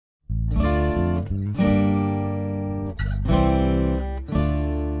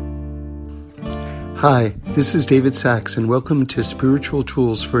Hi, this is David Sachs, and welcome to Spiritual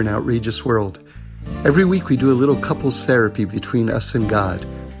Tools for an Outrageous World. Every week we do a little couples therapy between us and God.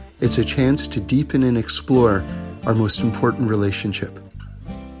 It's a chance to deepen and explore our most important relationship.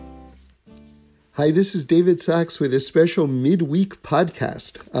 Hi, this is David Sachs with a special midweek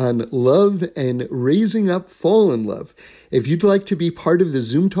podcast on love and raising up fallen love. If you'd like to be part of the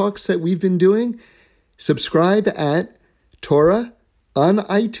Zoom talks that we've been doing, subscribe at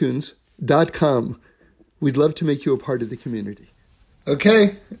TorahOnITunes.com. We'd love to make you a part of the community.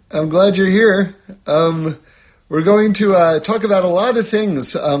 Okay, I'm glad you're here. We're going to talk about a lot of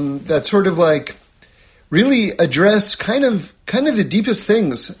things that sort of like really address kind of the deepest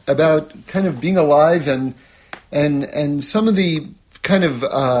things about kind of being alive and some of the kind of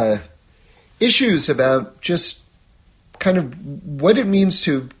issues about just kind of what it means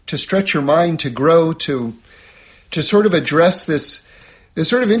to stretch your mind, to grow, to sort of address this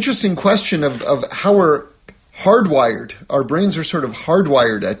sort of interesting question of how we're hardwired. Our brains are sort of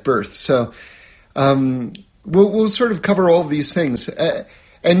hardwired at birth. So we'll sort of cover all of these things.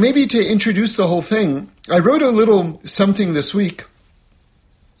 And maybe to introduce the whole thing, I wrote a little something this week.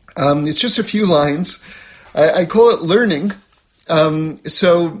 It's just a few lines. I call it learning.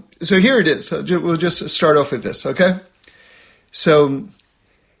 So here it is. We'll just start off with this, okay? So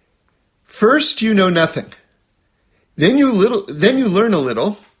first you know nothing. Then you learn a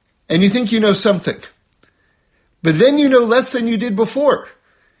little, and you think you know something. But then you know less than you did before,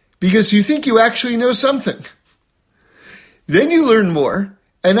 because you think you actually know something. Then you learn more,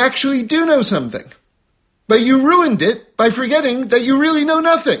 and actually do know something. But you ruined it by forgetting that you really know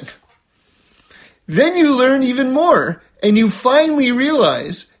nothing. Then you learn even more, and you finally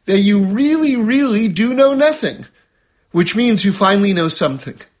realize that you really, really do know nothing, which means you finally know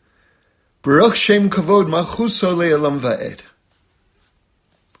something. Baruch Shem Kavod Malchuso Le'olam Va'ed.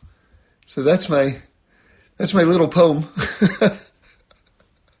 So that's my little poem.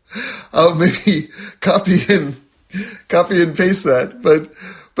 I'll maybe copy and paste that.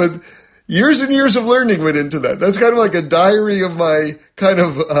 But years and years of learning went into that. That's kind of like a diary of my kind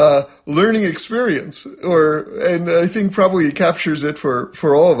of learning experience. And I think probably it captures it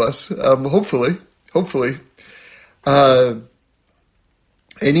for all of us. Hopefully.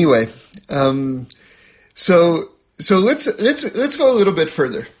 Anyway, so let's go a little bit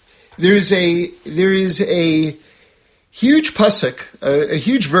further. There is a huge pasuk, a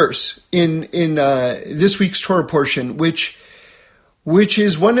huge verse in this week's Torah portion, which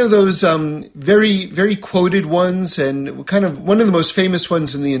is one of those very, very quoted ones and kind of one of the most famous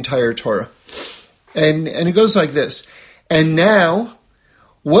ones in the entire Torah. And it goes like this: "And now,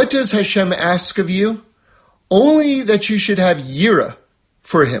 what does Hashem ask of you? Only that you should have yira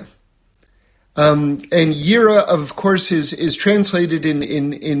for him." And yira, of course, is translated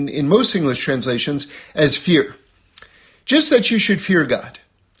in most English translations as fear. Just that you should fear God.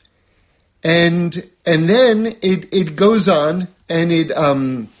 And then it goes on and it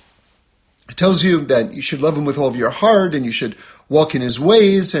tells you that you should love him with all of your heart and you should walk in his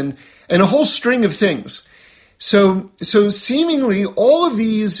ways and a whole string of things. So seemingly all of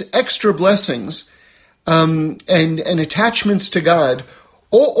these extra blessings and attachments to God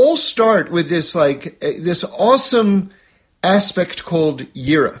all start with this this awesome aspect called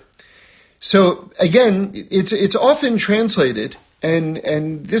yira. So again, it's often translated,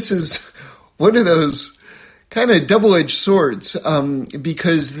 and this is one of those kind of double-edged swords,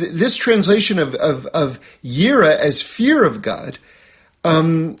 because this translation of yira as fear of God,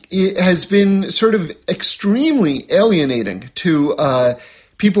 it has been sort of extremely alienating to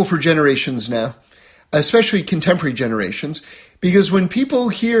people for generations now, especially contemporary generations. Because when people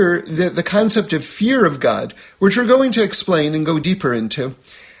hear the concept of fear of God, which we're going to explain and go deeper into,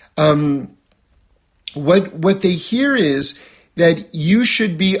 what they hear is that you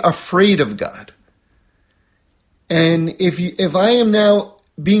should be afraid of God. And if I am now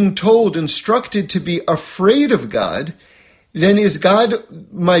being instructed to be afraid of God, then is God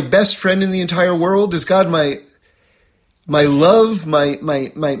my best friend in the entire world? Is God my love, my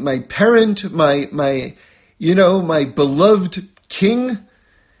parent, my beloved king?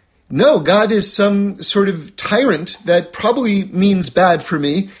 No, God is some sort of tyrant that probably means bad for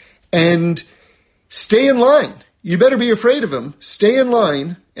me, and stay in line. You better be afraid of him. Stay in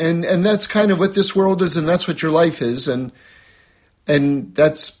line, and that's kind of what this world is, and that's what your life is, and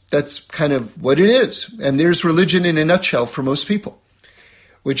that's kind of what it is. And there's religion in a nutshell for most people,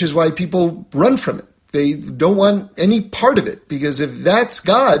 which is why people run from it They don't want any part of it, because if that's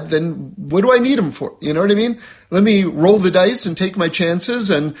God, then what do I need him for? You know what I mean? Let me roll the dice and take my chances,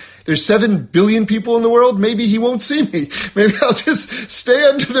 and there's 7 billion people in the world. Maybe he won't see me. Maybe I'll just stay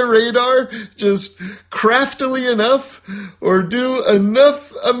under the radar, just craftily enough, or do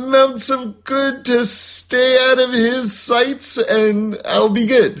enough amounts of good to stay out of his sights, and I'll be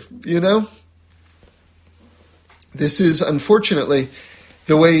good, you know? This is, unfortunately,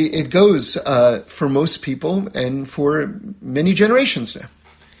 the way it goes for most people and for many generations now.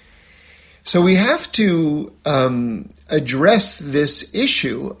 So we have to address this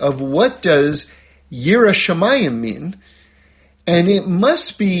issue of what does Yira Shamayim mean, and it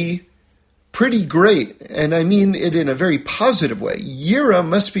must be pretty great, and I mean it in a very positive way. Yira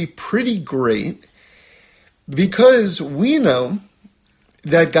must be pretty great because we know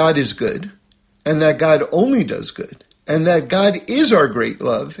that God is good, and that God only does good, and that God is our great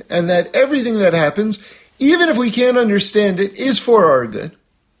love, and that everything that happens, even if we can't understand it, is for our good.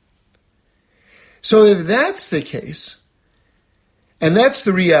 So if that's the case, and that's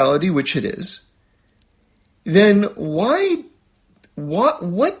the reality, which it is, then what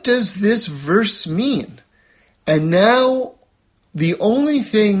does this verse mean? And now the only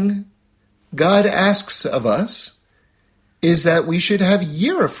thing God asks of us is that we should have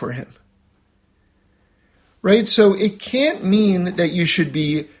yira for him. Right? So it can't mean that you should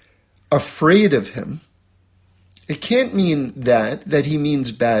be afraid of him. It can't mean that he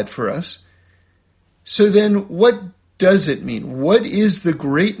means bad for us. So then what does it mean? What is the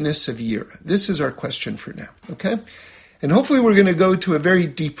greatness of yira? This is our question for now, okay? And hopefully we're going to go to a very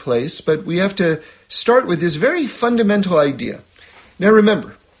deep place, but we have to start with this very fundamental idea. Now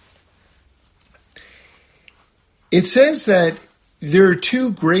remember, it says that there are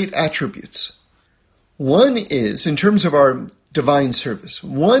 2 great attributes. One is, in terms of our divine service,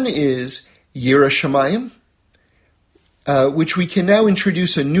 one is Yira Shamayim, which we can now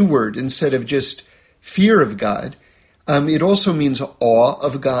introduce a new word instead of just fear of God. It also means awe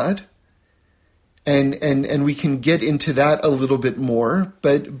of God, and we can get into that a little bit more.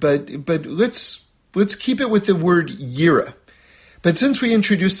 But let's keep it with the word Yira. But since we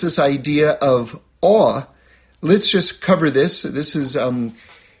introduced this idea of awe, let's just cover this. This is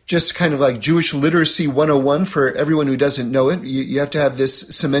just kind of like Jewish literacy 101 for everyone who doesn't know it. You have to have this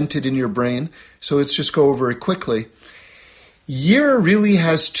cemented in your brain. So let's just go over it quickly. Yira really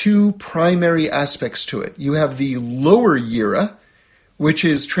has 2 primary aspects to it. You have the lower Yira, which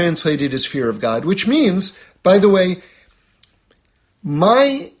is translated as fear of God, which means, by the way,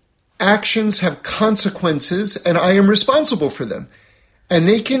 my actions have consequences and I am responsible for them. And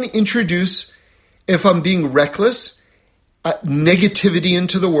they can introduce, if I'm being reckless, negativity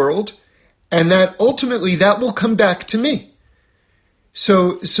into the world, and that ultimately that will come back to me.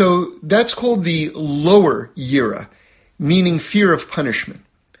 So that's called the lower Yira, meaning fear of punishment.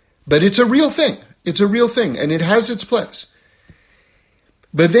 But it's a real thing. It's a real thing, and it has its place.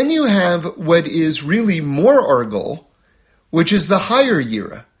 But then you have what is really more our goal, which is the higher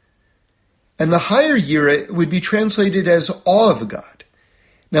Yira. And the higher Yira would be translated as awe of God.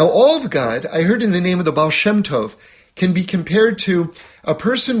 Now, awe of God, I heard in the name of the Baal Shem Tov, can be compared to a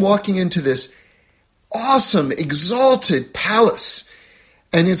person walking into this awesome, exalted palace.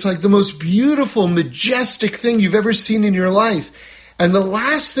 And it's like the most beautiful, majestic thing you've ever seen in your life. And the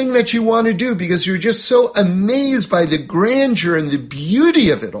last thing that you want to do, because you're just so amazed by the grandeur and the beauty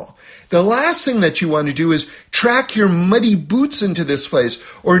of it all, the last thing that you want to do is track your muddy boots into this place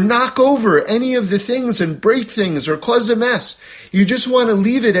or knock over any of the things and break things or cause a mess. You just want to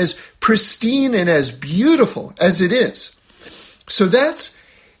leave it as pristine and as beautiful as it is. So that's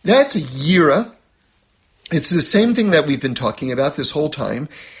Yira. It's the same thing that we've been talking about this whole time.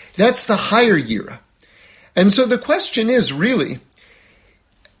 That's the higher Yira. And so the question is really,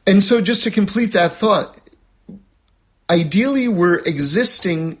 and so just to complete that thought, ideally we're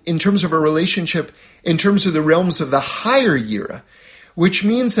existing in terms of our relationship, in terms of the realms of the higher Yira, which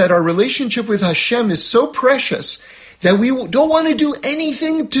means that our relationship with Hashem is so precious that we don't want to do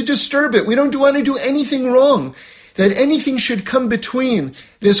anything to disturb it. We don't want to do anything wrong, that anything should come between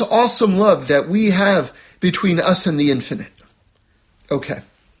this awesome love that we have between us and the infinite. Okay.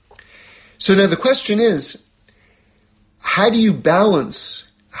 So now the question is, how do you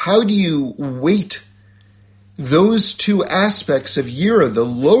balance, how do you weight those 2 aspects of Yira, the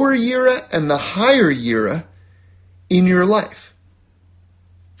lower Yira and the higher Yira, in your life?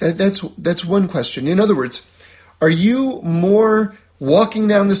 That's one question. In other words, are you more walking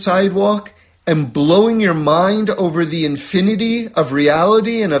down the sidewalk and blowing your mind over the infinity of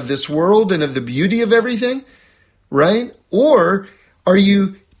reality and of this world and of the beauty of everything, right? Or are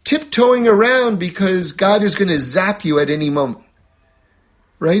you tiptoeing around because God is going to zap you at any moment,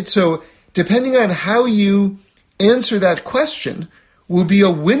 right? So depending on how you answer that question will be a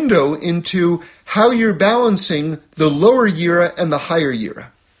window into how you're balancing the lower yira and the higher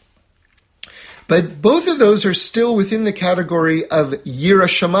yira. But both of those are still within the category of yira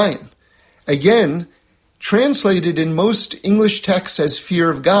shamayim. Again, translated in most English texts as fear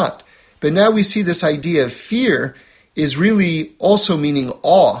of God. But now we see this idea of fear is really also meaning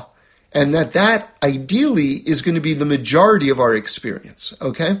awe, and that ideally is going to be the majority of our experience,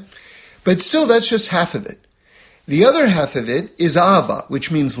 okay? But still, that's just half of it. The other half of it is ahava, which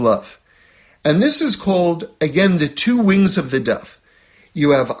means love. And this is called, again, the two wings of the dove.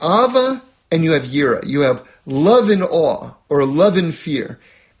 You have ahava and you have yira. You have love and awe, or love and fear.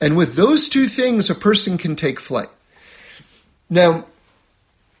 And with those two things, a person can take flight. Now,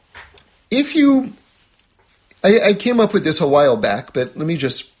 I came up with this a while back, but let me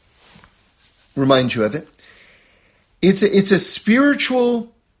just remind you of it. It's a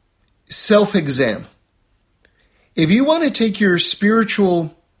spiritual self-exam. If you want to take your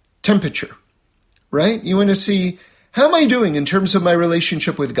spiritual temperature, right? You want to see, how am I doing in terms of my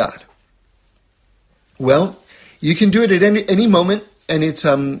relationship with God? Well, you can do it at any moment, and it's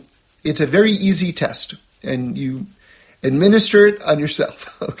a very easy test, and you administer it on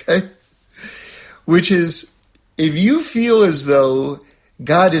yourself, okay? Which is, if you feel as though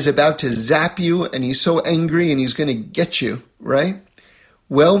God is about to zap you and he's so angry and he's going to get you, right?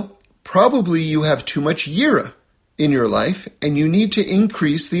 Well, probably you have too much yira in your life and you need to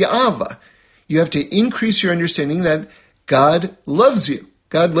increase the ava. You have to increase your understanding that God loves you.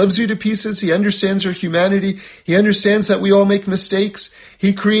 God loves you to pieces. He understands your humanity. He understands that we all make mistakes.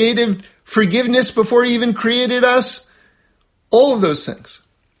 He created forgiveness before he even created us. All of those things,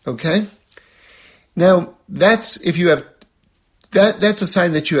 okay? Now, that's if you have that's a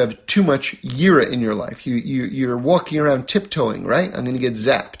sign that you have too much yira in your life. You're walking around tiptoeing, right? I'm going to get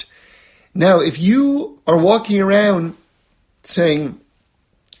zapped. Now, if you are walking around saying,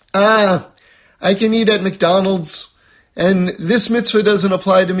 I can eat at McDonald's, and this mitzvah doesn't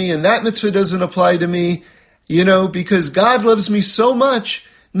apply to me, and that mitzvah doesn't apply to me, because God loves me so much,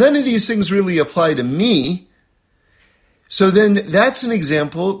 none of these things really apply to me. So then that's an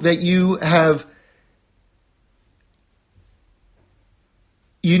example that you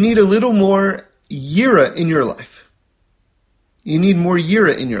need a little more yira in your life. You need more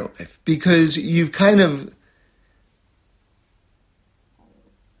yira in your life because you've kind of,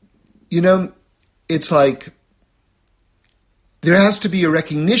 it's like there has to be a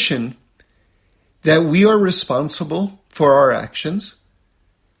recognition that we are responsible for our actions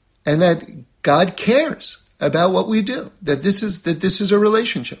and that God cares about what we do, that this is a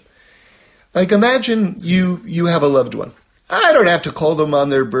relationship. Like imagine you have a loved one. I don't have to call them on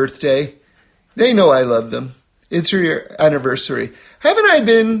their birthday. They know I love them. It's your anniversary. Haven't I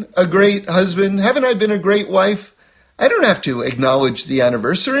been a great husband? Haven't I been a great wife? I don't have to acknowledge the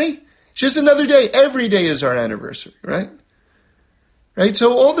anniversary. It's just another day. Every day is our anniversary, right? Right?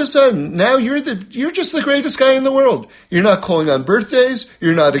 So all of a sudden, now you're just the greatest guy in the world. You're not calling on birthdays.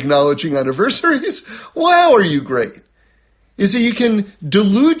 You're not acknowledging anniversaries. Wow, are you great? You see, you can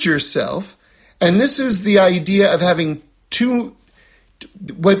delude yourself, and this is the idea of having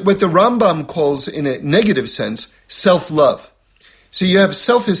what the Rambam calls, in a negative sense, self-love. So you have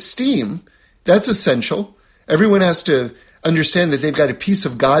self-esteem. That's essential. Everyone has to understand that they've got a piece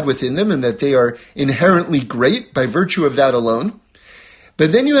of God within them and that they are inherently great by virtue of that alone.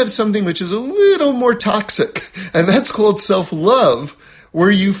 But then you have something which is a little more toxic, and that's called self-love,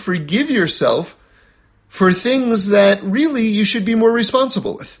 where you forgive yourself for things that really you should be more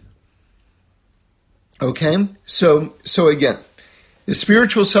responsible with. Okay? So again, the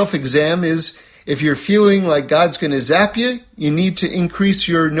spiritual self-exam is, if you're feeling like God's going to zap you, you need to increase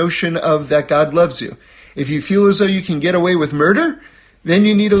your notion of that God loves you. If you feel as though you can get away with murder, then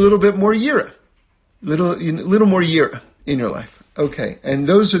you need a little bit more yira. Little more yira in your life. Okay, and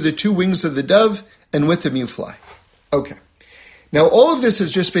those are the two wings of the dove, and with them you fly. Okay. Now all of this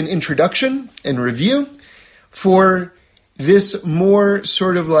has just been introduction and review for this more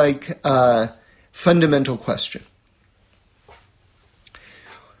sort of like fundamental question,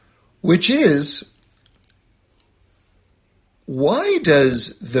 which is, why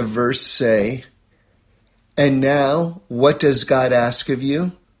does the verse say, and now what does God ask of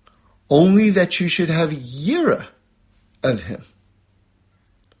you? Only that you should have yira of him,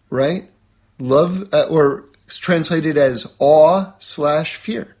 right? Love, or it's translated as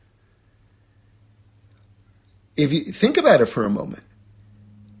awe/fear. If you think about it for a moment,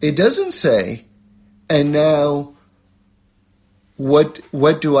 it doesn't say, and now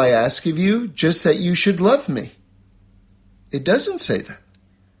what do I ask of you? Just that you should love me. It doesn't say that.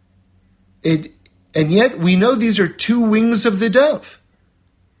 And yet we know these are two wings of the dove.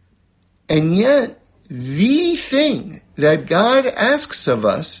 And yet the thing that God asks of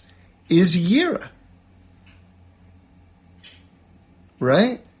us is yira.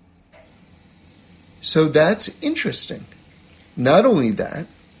 Right? So that's interesting. Not only that,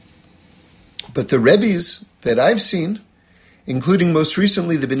 but the Rebbes that I've seen, including most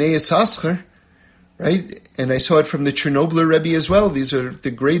recently the Bnei Yissaschar, right? And I saw it from the Chernobyl Rebbe as well. These are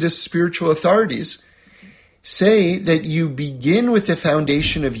the greatest spiritual authorities. Say that you begin with the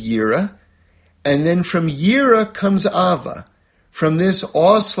foundation of Yira, and then from Yira comes Ava. From this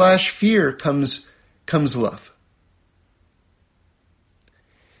awe/fear comes love.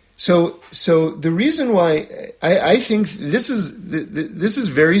 So the reason why I think this is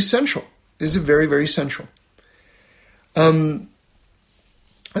very central. This is very, very central. I'm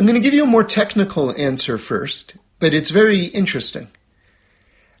going to give you a more technical answer first, but it's very interesting.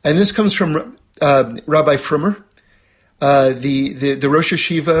 And this comes from Rabbi Frummer, the Rosh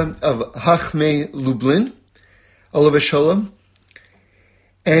Yeshiva of Hachmei Lublin, Olav Shalom.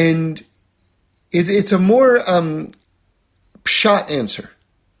 And it's a more pshat answer,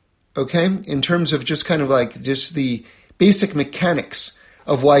 okay, in terms of just kind of like just the basic mechanics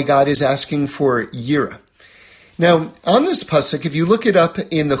of why God is asking for Yira. Now, on this pasuk, if you look it up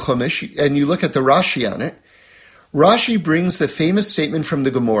in the Chumash and you look at the Rashi on it, Rashi brings the famous statement from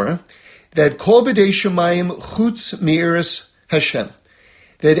the Gemara that Kol b'dei Shemayim chutz mi'iras Hashem,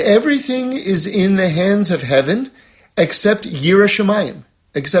 that everything is in the hands of heaven except Yira Shemayim,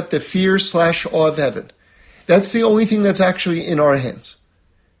 except the fear/awe of heaven. That's the only thing that's actually in our hands.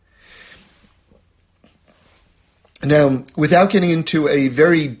 Now, without getting into a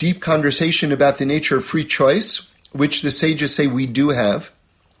very deep conversation about the nature of free choice, which the sages say we do have,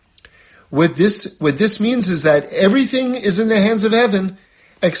 what this means is that everything is in the hands of heaven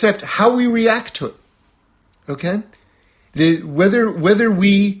except how we react to it. Okay? Whether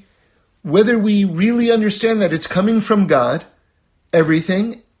we really understand that it's coming from God,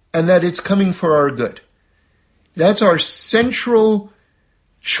 everything, and that it's coming for our good. That's our central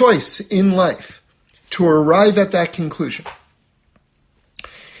choice in life, to arrive at that conclusion.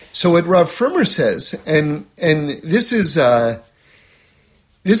 So what Rav Frummer says, and this is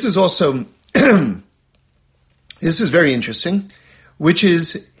also this is very interesting, which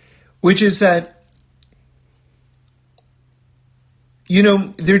is that, you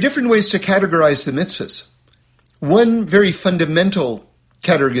know, there are different ways to categorize the mitzvahs. One very fundamental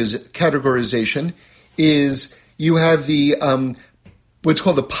categorization is you have the what's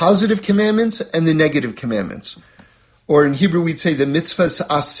called the positive commandments and the negative commandments. Or in Hebrew, we'd say the mitzvahs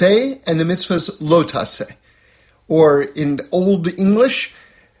aseh and the mitzvahs lo taseh. Or in Old English,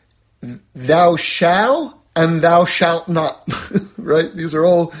 thou shalt and thou shalt not. Right? These are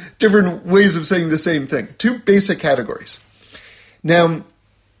all different ways of saying the same thing. Two basic categories. Now,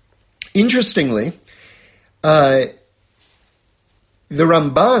 interestingly, the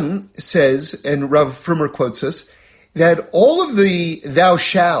Ramban says, and Rav Frummer quotes us, that all of the thou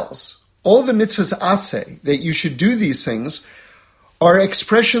shalls, all the mitzvahs aseh, that you should do these things, are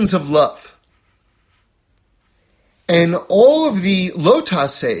expressions of love. And all of the lo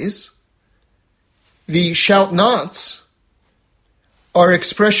tasehs, the shalt nots, are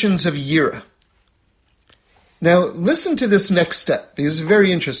expressions of yira. Now, listen to this next step, because it's very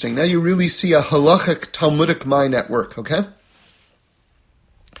interesting. Now you really see a halachic Talmudic mind at work, okay?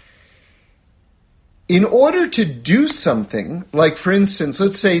 In order to do something, like for instance,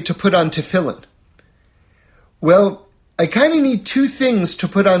 let's say to put on tefillin. Well, I kind of need two things to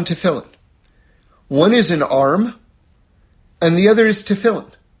put on tefillin. One is an arm, and the other is tefillin.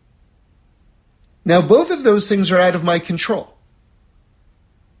 Now, both of those things are out of my control.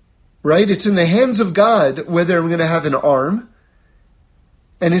 Right? It's in the hands of God whether I'm going to have an arm,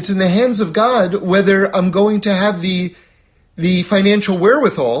 and it's in the hands of God whether I'm going to have the financial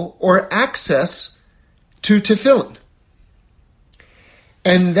wherewithal or access to tefillin.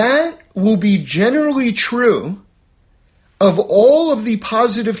 And that will be generally true of all of the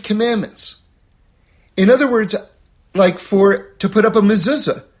positive commandments. In other words, like to put up a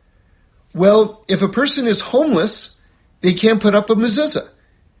mezuzah. Well, if a person is homeless, they can't put up a mezuzah.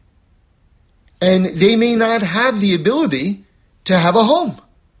 And they may not have the ability to have a home.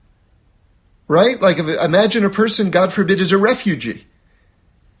 Right? Like imagine a person, God forbid, is a refugee.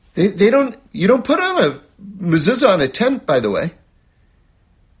 You don't put on a mezuzah on a tent, by the way.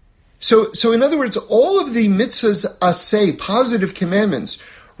 So in other words, all of the mitzvahs aseh, positive commandments,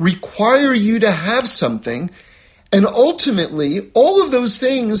 require you to have something, And ultimately, all of those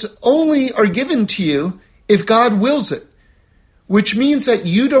things only are given to you if God wills it, which means that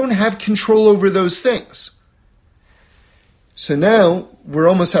you don't have control over those things. So now we're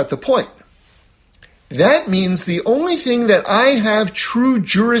almost at the point. That means the only thing that I have true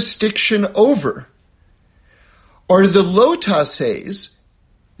jurisdiction over are the lotases,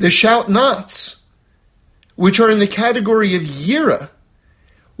 the shout nots, which are in the category of yira,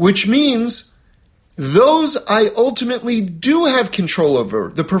 which means those I ultimately do have control over,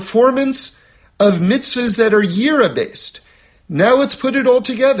 the performance of mitzvahs that are yira based. Now let's put it all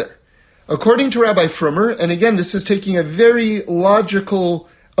together. According to Rabbi Frummer, and again, this is taking a very logical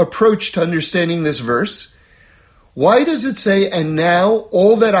approach to understanding this verse, why does it say, and now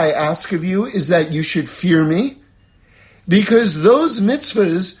all that I ask of you is that you should fear me? Because those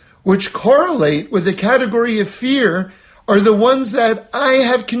mitzvahs which correlate with the category of fear are the ones that I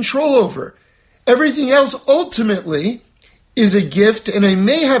have control over. Everything else ultimately is a gift and I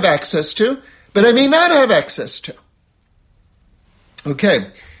may have access to, but I may not have access to. Okay,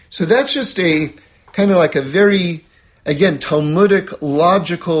 so that's just a kind of like a very, again, Talmudic,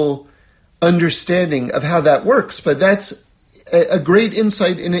 logical understanding of how that works, but that's a great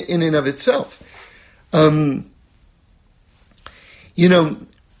insight in and of itself.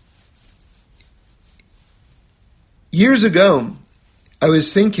 Years ago, I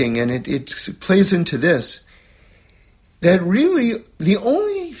was thinking, and it plays into this, that really the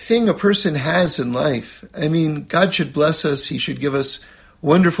only thing a person has in life, I mean, God should bless us, He should give us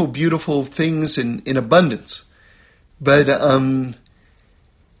wonderful, beautiful things in abundance. But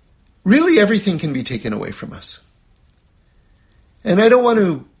really everything can be taken away from us. And I don't want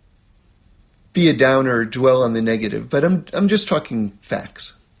to be a downer or dwell on the negative, but I'm just talking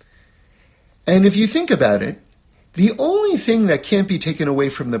facts. And if you think about it, the only thing that can't be taken away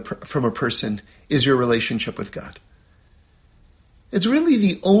from a person is your relationship with God. It's really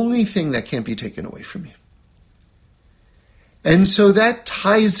the only thing that can't be taken away from you. And so that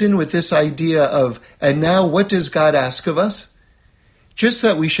ties in with this idea of, and now what does God ask of us? Just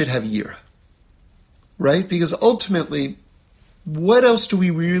that we should have yira, right? Because ultimately, what else do we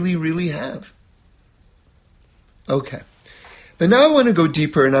really, really have? Okay. But now I want to go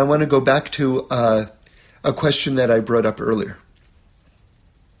deeper, and I want to go back to a question that I brought up earlier,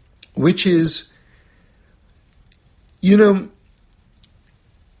 which is,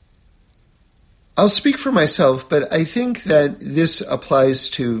 I'll speak for myself, but I think that this applies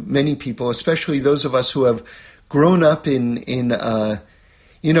to many people, especially those of us who have grown up in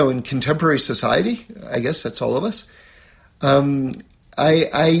contemporary society. I guess that's all of us.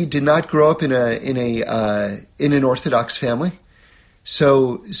 I did not grow up in an Orthodox family,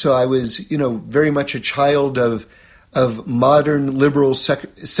 so I was very much a child of modern liberal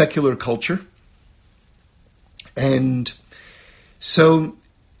secular culture, and so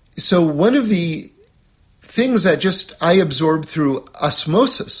one of the things that just I absorbed through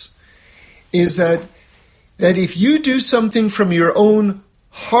osmosis is that if you do something from your own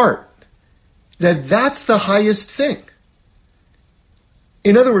heart, that's the highest thing.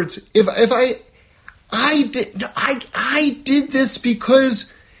 In other words, if I did this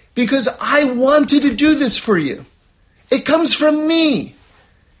because I wanted to do this for you. It comes from me.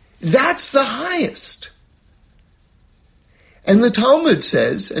 That's the highest. And the Talmud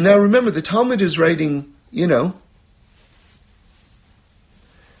says, and now remember, the Talmud is writing,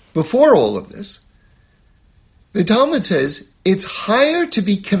 before all of this. The Talmud says it's higher to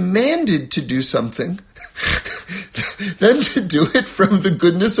be commanded to do something than to do it from the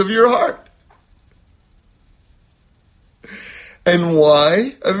goodness of your heart. And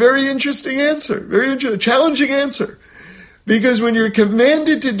why? A very interesting answer, challenging answer. Because when you're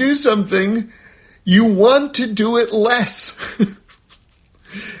commanded to do something, you want to do it less.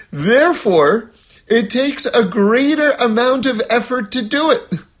 Therefore, it takes a greater amount of effort to do it.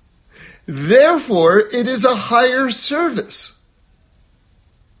 Therefore, it is a higher service.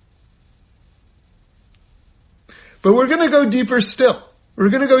 But we're going to go deeper still.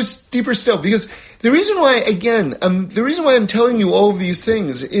 Because the reason why I'm telling you all of these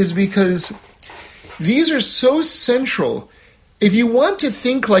things is because these are so central. If you want to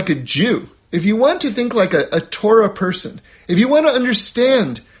think like a Jew, if you want to think like a Torah person, if you want to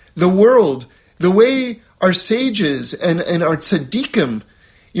understand the world, the way our sages and our tzaddikim,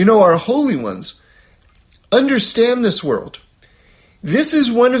 our holy ones, understand this world, this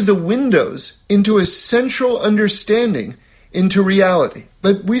is one of the windows into a central understanding into reality.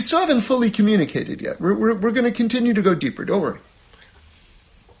 But we still haven't fully communicated yet. We're going to continue to go deeper. Don't worry.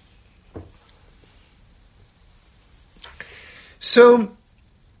 So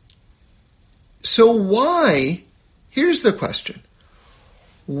why here's the question.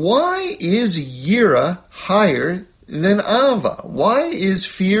 Why is yira higher than ava? Why is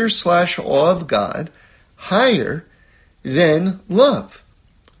fear/awe of God higher than love?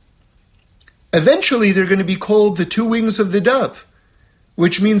 Eventually, they're going to be called the two wings of the dove,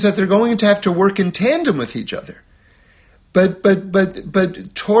 which means that they're going to have to work in tandem with each other.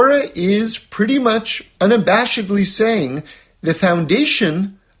 But Torah is pretty much unabashedly saying the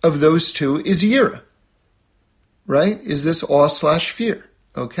foundation of those two is yira, right? Is this awe/fear?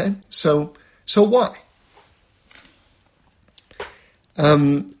 Okay, so why?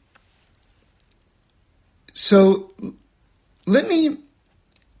 So let me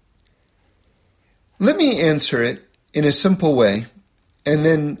answer it in a simple way, and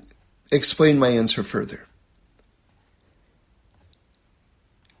then explain my answer further.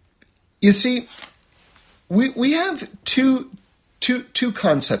 You see, we have two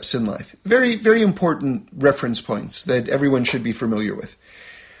concepts in life, very, very important reference points that everyone should be familiar with.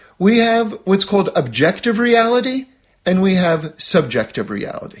 We have what's called objective reality, and we have subjective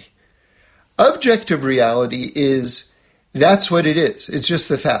reality. Objective reality is, that's what it is. It's just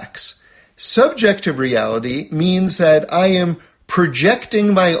the facts. Subjective reality means that I am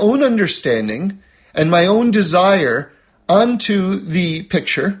projecting my own understanding and my own desire onto the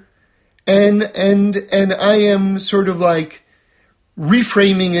picture, and I am sort of like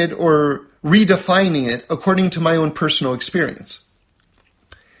reframing it or redefining it according to my own personal experience.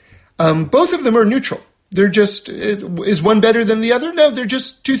 Both of them are neutral. They're just, is one better than the other? No, they're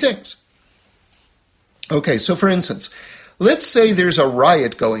just two things. Okay, so for instance, let's say there's a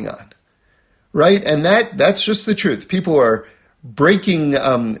riot going on, right? And that's just the truth. People are breaking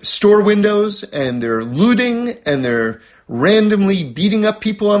store windows, and they're looting, and they're randomly beating up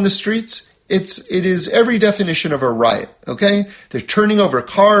people on the streets. It is every definition of a riot, okay? They're turning over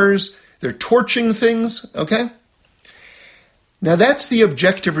cars, they're torching things, okay? Now that's the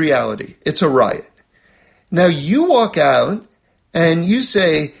objective reality. It's a riot. Now you walk out and you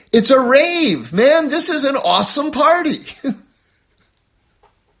say, it's a rave, man, this is an awesome party.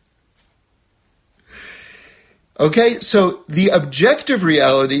 Okay, so the objective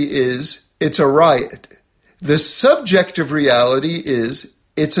reality is it's a riot. The subjective reality is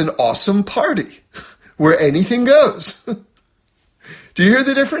it's an awesome party where anything goes. Do you hear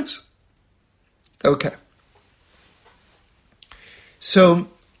the difference? Okay. So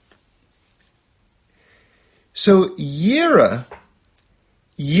yira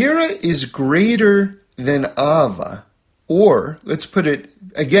is greater than ava, or let's put it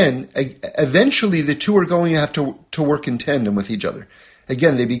again, eventually the two are going to have to work in tandem with each other.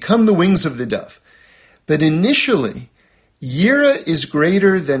 Again, they become the wings of the dove. But initially, yira is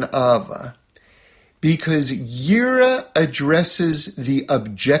greater than ava because yira addresses the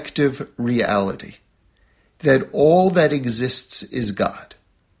objective reality that all that exists is God.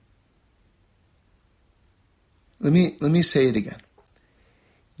 Let me say it again.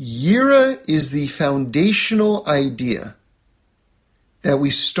 Yira is the foundational idea that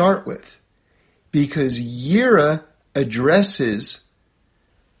we start with because yira addresses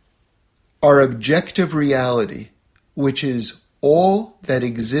our objective reality, which is all that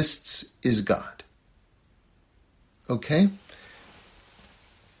exists is God. Okay?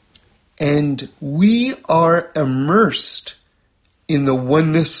 And we are immersed in the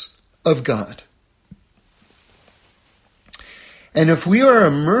oneness of God. And if we are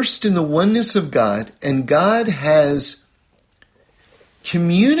immersed in the oneness of God, and God has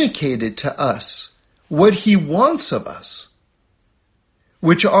communicated to us what He wants of us,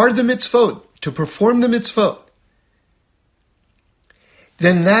 which are the mitzvot, to perform the mitzvot,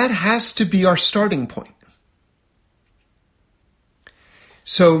 then that has to be our starting point.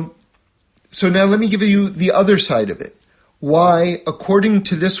 So now let me give you the other side of it. Why, according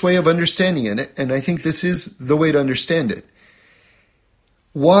to this way of understanding it, and I think this is the way to understand it,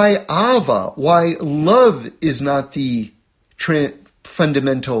 why ava, why love is not the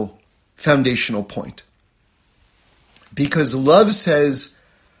fundamental, foundational point. Because love says,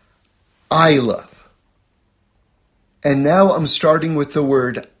 I love. And now I'm starting with the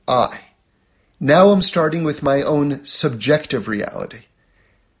word I. Now I'm starting with my own subjective reality.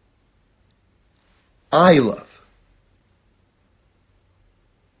 I love.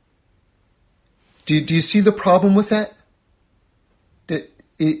 Do you see the problem with that?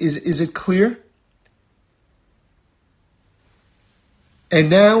 Is it clear? And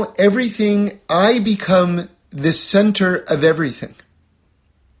now everything, I become the center of everything.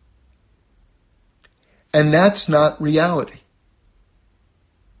 And that's not reality.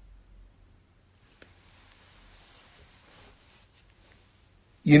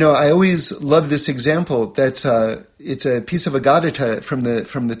 I always love this example. It's a piece of Agadata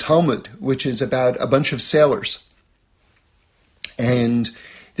from the Talmud, which is about a bunch of sailors, and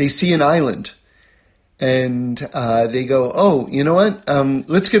they see an island, and they go, "Oh, you know what?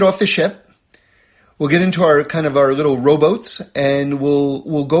 Let's get off the ship. We'll get into our little rowboats, and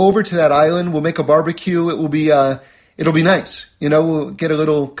we'll go over to that island. We'll make a barbecue. It'll be nice. We'll get a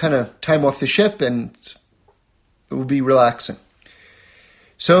little kind of time off the ship, and it will be relaxing."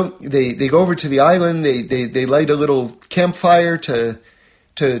 So they go over to the island. They light a little campfire to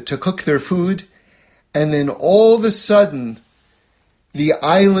cook their food, and then all of a sudden, the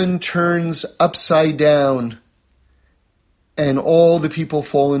island turns upside down, and all the people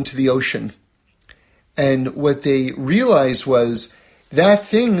fall into the ocean. And what they realized was that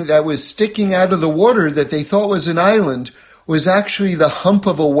thing that was sticking out of the water that they thought was an island was actually the hump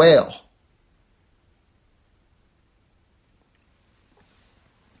of a whale.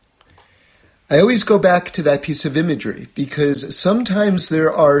 I always go back to that piece of imagery because sometimes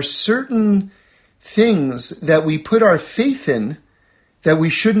there are certain things that we put our faith in that we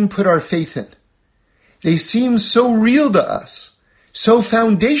shouldn't put our faith in. They seem so real to us, so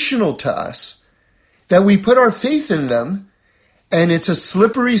foundational to us, that we put our faith in them, and it's a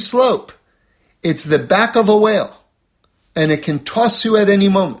slippery slope. It's the back of a whale, and it can toss you at any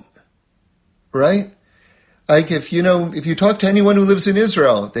moment, right? Like if you talk to anyone who lives in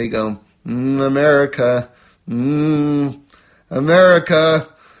Israel, they go, America, America.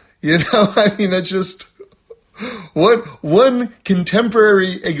 That's just one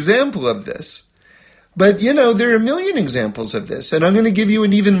contemporary example of this. But, there are a million examples of this, and I'm going to give you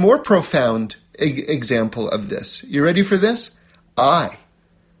an even more profound example of this. You ready for this? I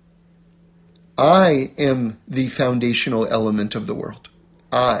am the foundational element of the world.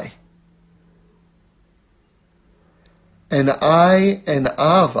 And I and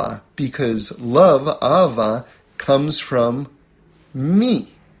Ava, because love, Ava, comes from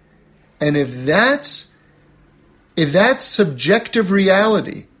me. And if that's subjective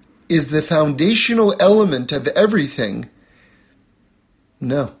reality is the foundational element of everything,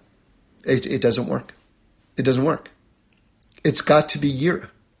 no, it doesn't work. It doesn't work. It's got to be Yira.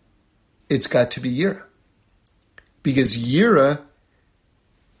 It's got to be Yira. Because Yira,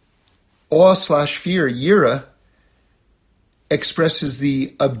 awe/fear, Yira, expresses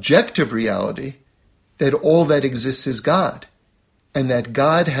the objective reality that all that exists is God, and that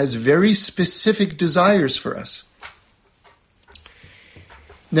God has very specific desires for us.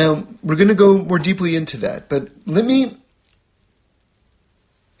 Now, we're going to go more deeply into that, but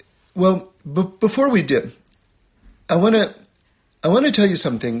before we do, I want to tell you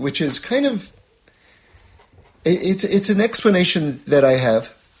something, which is kind of, it's an explanation that I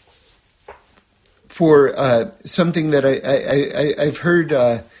have for something that I've heard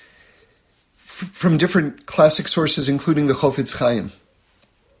from different classic sources, including the Chofetz Chaim,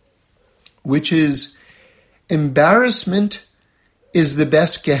 which is embarrassment is the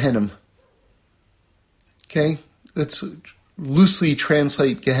best Gehenna. Okay? Let's loosely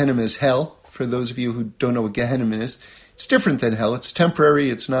translate Gehenna as hell, for those of you who don't know what Gehenna is. It's different than hell. It's temporary.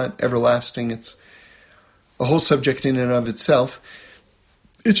 It's not everlasting. It's a whole subject in and of itself.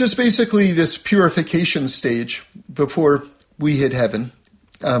 It's just basically this purification stage before we hit heaven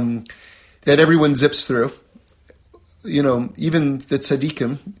that everyone zips through. Even the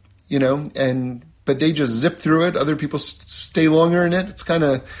tzaddikim, but they just zip through it. Other people stay longer in it. It's kind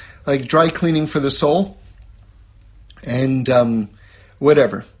of like dry cleaning for the soul and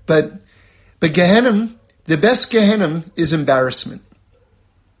whatever. But Gehenna, the best Gehenna is embarrassment.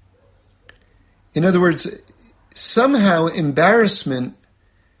 In other words, somehow embarrassment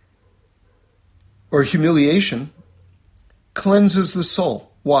or humiliation cleanses the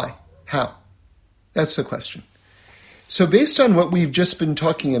soul. Why? How? That's the question. So based on what we've just been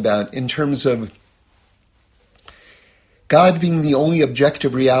talking about in terms of God being the only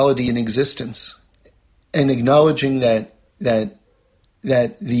objective reality in existence, and acknowledging that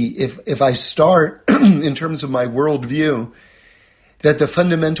if I start in terms of my worldview, that the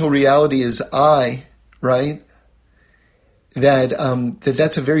fundamental reality is I, right?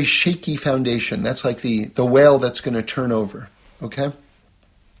 That's a very shaky foundation. That's like the whale that's going to turn over. Okay.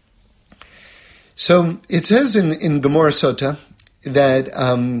 So it says in Gemara Sota that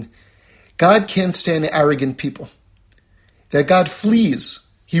God can't stand arrogant people. That God flees.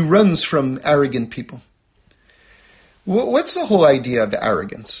 He runs from arrogant people. What's the whole idea of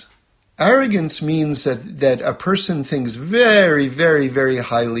arrogance? Arrogance means that a person thinks very, very, very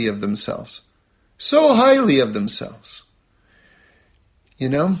highly of themselves. So highly of themselves.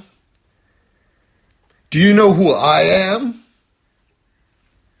 Do you know who I am?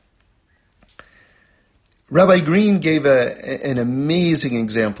 Rabbi Green gave an amazing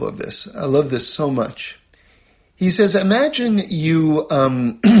example of this. I love this so much. He says, imagine you,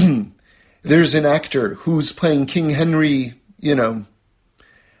 there's an actor who's playing King Henry, in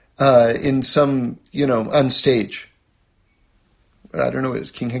some, on stage. I don't know what it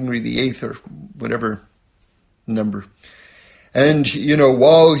is, King Henry VIII or whatever number. And,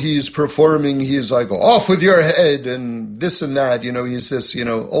 while he's performing, he's like, off with your head and this and that. He's this,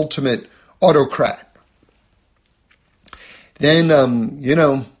 ultimate autocrat. Then,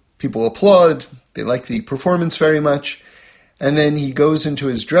 people applaud. They like the performance very much. And then he goes into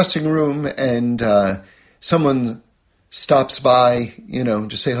his dressing room and someone stops by,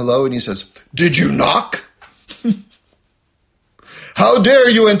 to say hello. And he says, "Did you knock? How dare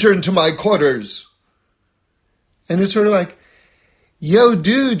you enter into my quarters?" And it's sort of like, yo,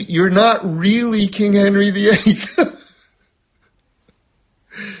 dude, you're not really King Henry VIII.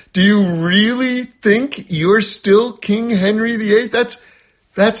 Do you really think you're still King Henry VIII?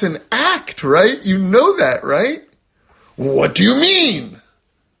 That's an act, right? You know that, right? What do you mean?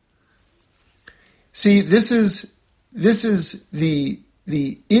 See, this is the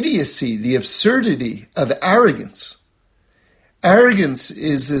idiocy, the absurdity of arrogance. Arrogance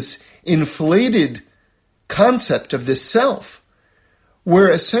is this inflated concept of this self, where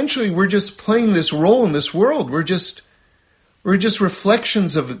essentially we're just playing this role in this world. We're just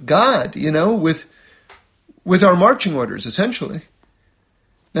reflections of God, with our marching orders, essentially.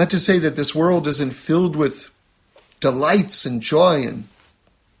 Not to say that this world isn't filled with delights and joy and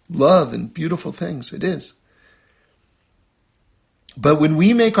love and beautiful things. It is. But when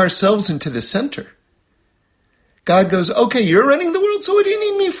we make ourselves into the center, God goes, okay, you're running the world, so what do you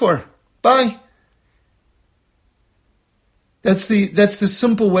need me for? Bye. That's the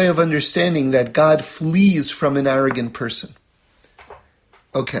simple way of understanding that God flees from an arrogant person.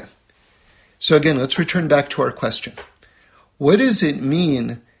 Okay. So again, let's return back to our question. What does it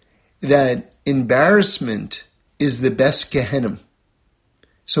mean that embarrassment is the best Gehenna?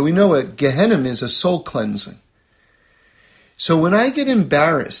 So we know a Gehenna is a soul cleansing. So when I get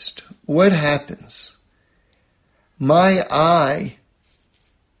embarrassed, what happens? My I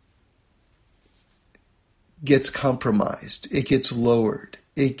gets compromised. It gets lowered.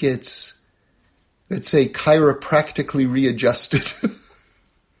 It gets, let's say, chiropractically readjusted.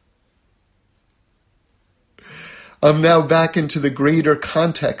 I'm now back into the greater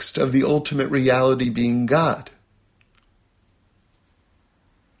context of the ultimate reality being God.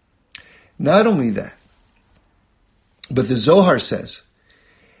 Not only that, but the Zohar says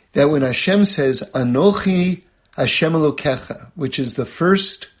that when Hashem says, Anochi Hashem Elokecha, which is the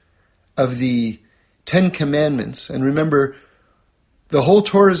first of the 10 Commandments, and remember, the whole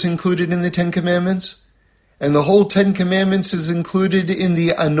Torah is included in the 10 Commandments, and the whole 10 Commandments is included in the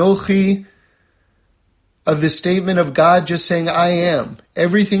Anochi of the statement of God just saying, I am.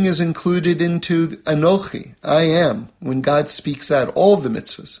 Everything is included into Anochi, I am, when God speaks that, all of the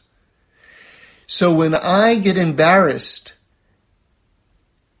mitzvahs. So when I get embarrassed,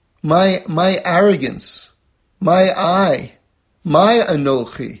 my arrogance, my I, my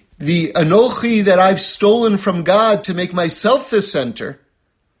Anochi, the Anochi that I've stolen from God to make myself the center,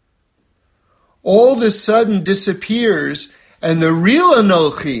 all of a sudden disappears, and the real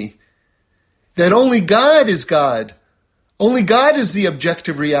Anochi, that only God is God, only God is the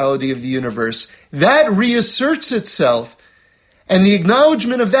objective reality of the universe, that reasserts itself, and the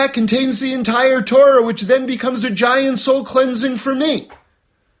acknowledgement of that contains the entire Torah, which then becomes a giant soul cleansing for me.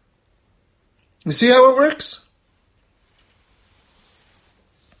 You see how it works?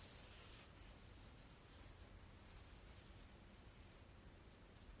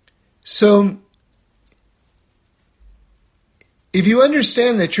 So, if you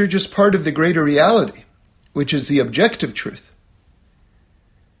understand that you're just part of the greater reality, which is the objective truth,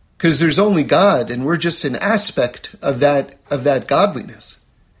 because there's only God and we're just an aspect of that godliness.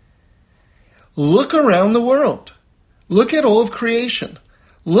 Look around the world. Look at all of creation.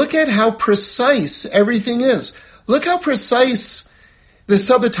 Look at how precise everything is. Look how precise the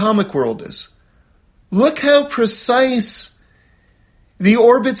subatomic world is. Look how precise the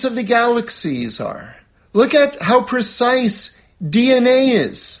orbits of the galaxies are. Look at how precise DNA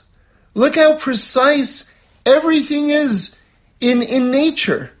is. Look how precise everything is in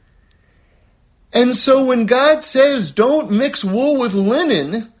nature. And so when God says, don't mix wool with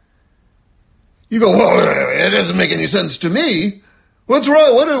linen, you go, well, it doesn't make any sense to me. What's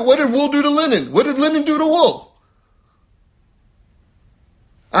wrong? What did wool do to linen? What did linen do to wool?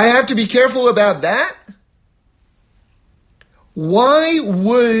 I have to be careful about that? Why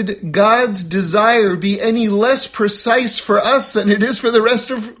would God's desire be any less precise for us than it is for the rest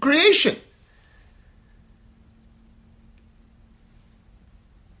of creation?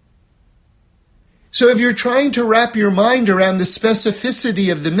 So if you're trying to wrap your mind around the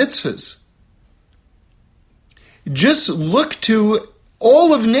specificity of the mitzvahs, just look to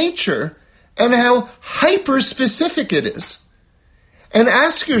all of nature and how hyper-specific it is. And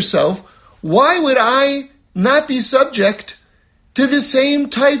ask yourself, why would I not be subject to the same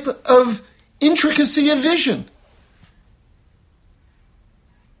type of intricacy of vision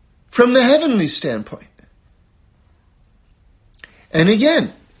from the heavenly standpoint? And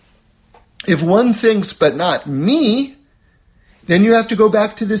again, if one thinks, but not me, then you have to go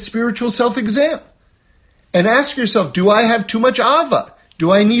back to this spiritual self-exam and ask yourself, do I have too much ava?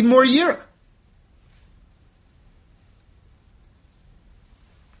 Do I need more yira?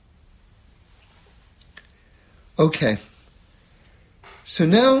 Okay, so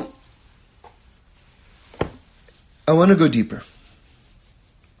now I want to go deeper.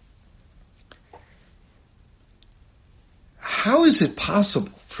 How is it possible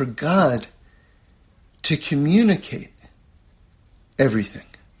for God to communicate everything?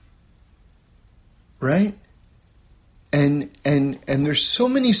 Right? And there's so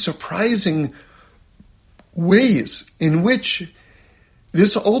many surprising ways in which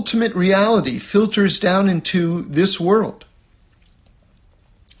this ultimate reality filters down into this world.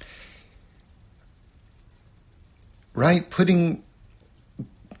 Right? Putting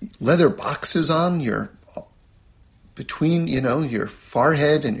leather boxes on between, your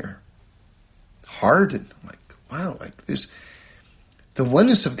forehead and your heart. And wow, the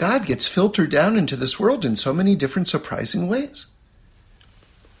oneness of God gets filtered down into this world in so many different surprising ways.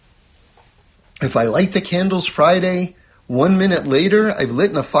 If I light the candles Friday, 1 minute later, I've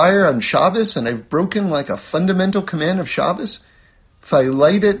lit a fire on Shabbos and I've broken a fundamental command of Shabbos. If I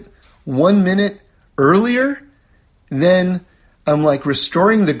light it 1 minute earlier, then I'm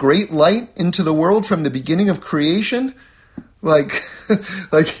restoring the great light into the world from the beginning of creation.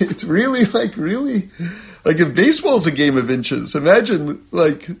 It's really if baseball's a game of inches, imagine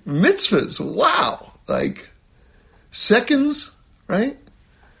mitzvahs. Wow. Seconds, right?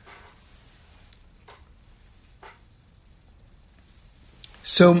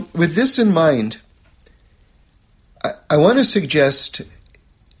 So with this in mind, I want to suggest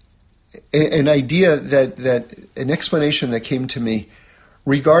an idea an explanation that came to me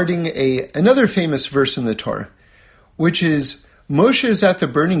regarding another famous verse in the Torah, which is Moshe is at the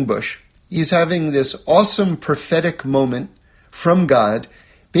burning bush. He's having this awesome prophetic moment from God,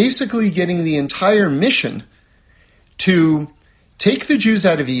 basically getting the entire mission to take the Jews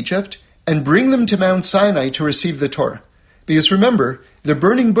out of Egypt and bring them to Mount Sinai to receive the Torah. Because remember, the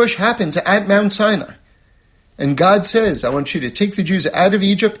burning bush happens at Mount Sinai. And God says, I want you to take the Jews out of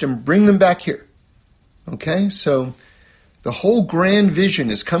Egypt and bring them back here. Okay? So the whole grand vision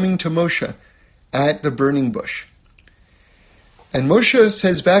is coming to Moshe at the burning bush. And Moshe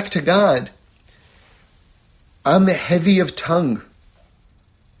says back to God, I'm heavy of tongue.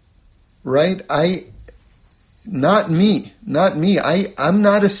 Right? Not me. I'm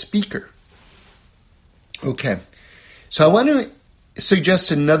not a speaker. Okay. So I want to suggest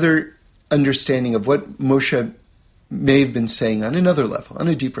another understanding of what Moshe may have been saying on another level, on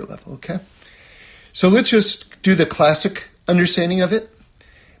a deeper level, okay? So let's just do the classic understanding of it,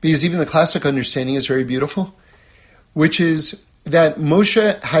 because even the classic understanding is very beautiful, which is that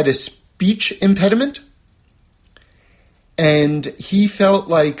Moshe had a speech impediment, and he felt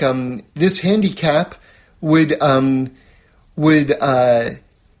like this handicap would kind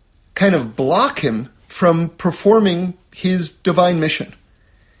of block him from performing his divine mission.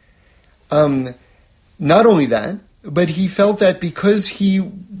 Not only that, but he felt that because he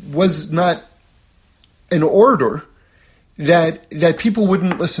was not an orator, that people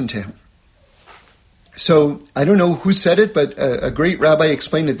wouldn't listen to him. So I don't know who said it, but a great rabbi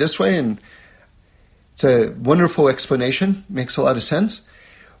explained it this way, and it's a wonderful explanation, makes a lot of sense,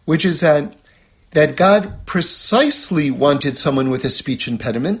 which is that God precisely wanted someone with a speech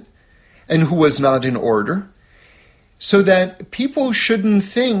impediment and who was not an orator, so that people shouldn't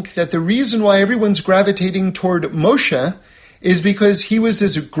think that the reason why everyone's gravitating toward Moshe is because he was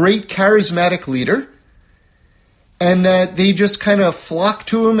this great charismatic leader, and that they just kind of flock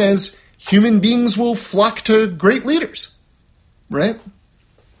to him as human beings will flock to great leaders, right?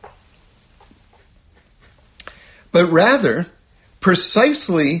 But rather,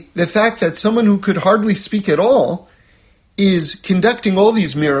 precisely the fact that someone who could hardly speak at all is conducting all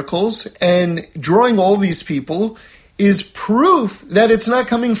these miracles and drawing all these people is proof that it's not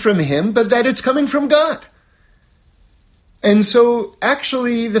coming from him, but that it's coming from God. And so,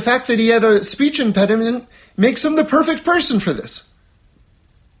 actually, the fact that he had a speech impediment makes him the perfect person for this.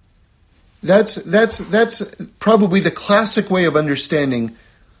 That's probably the classic way of understanding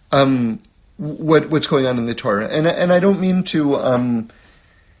what's going on in the Torah, and I don't mean to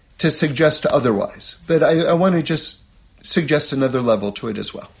suggest otherwise, but I want to just suggest another level to it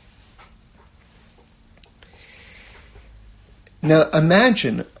as well. Now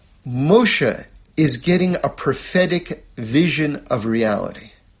imagine Moshe is getting a prophetic vision of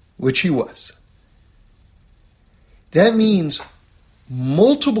reality, which he was. That means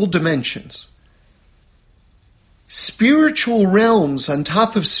multiple dimensions, spiritual realms on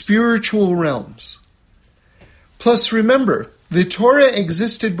top of spiritual realms. Plus, remember, the Torah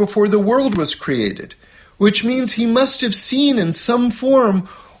existed before the world was created, which means he must have seen in some form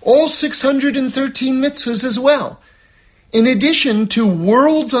all 613 mitzvahs as well, in addition to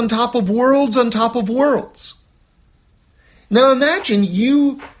worlds on top of worlds on top of worlds. Now imagine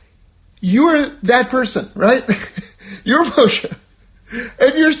you're that person, right? You're Moshe,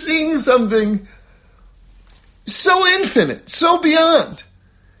 and you're seeing something so infinite, so beyond.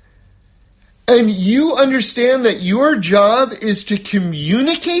 And you understand that your job is to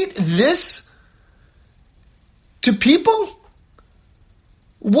communicate this to people?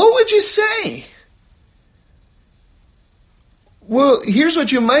 What would you say? Well, here's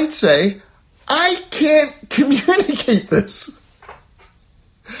what you might say. I can't communicate this.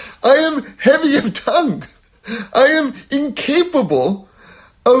 I am heavy of tongue. I am incapable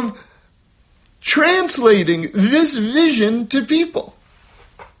of translating this vision to people.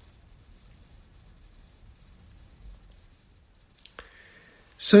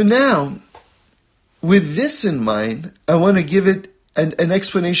 So now, with this in mind, I want to give it an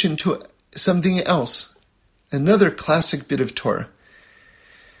explanation to something else, another classic bit of Torah,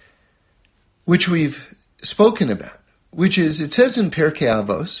 which we've spoken about, which is, it says in Pirkei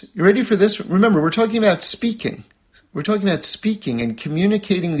Avos, you ready for this? Remember, we're talking about speaking. We're talking about speaking and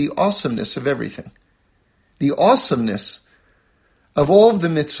communicating the awesomeness of everything. The awesomeness of all of the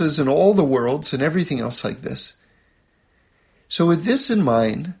mitzvahs and all the worlds and everything else like this. So with this in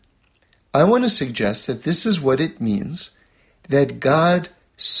mind, I want to suggest that this is what it means that God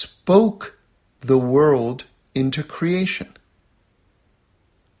spoke the world into creation.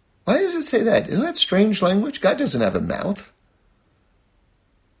 Why does it say that? Isn't that strange language? God doesn't have a mouth.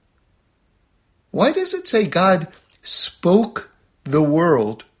 Why does it say God spoke the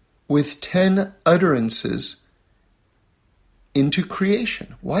world with 10 utterances into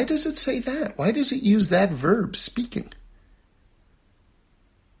creation? Why does it say that? Why does it use that verb, speaking?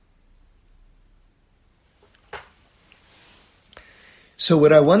 So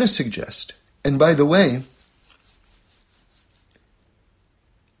what I want to suggest, and by the way,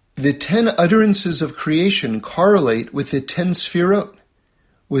 the 10 utterances of creation correlate with the 10 sefirot.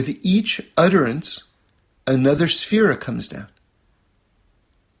 With each utterance, another sefira comes down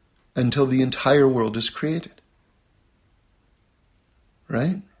until the entire world is created.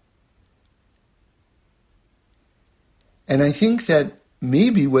 Right? And I think that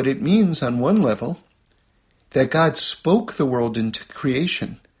maybe what it means on one level, that God spoke the world into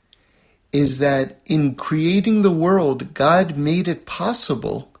creation, is that in creating the world, God made it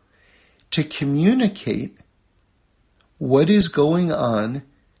possible to communicate what is going on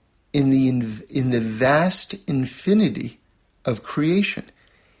in the vast infinity of creation.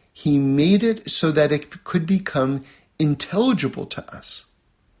 He made it so that it could become intelligible to us.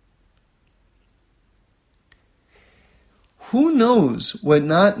 Who knows what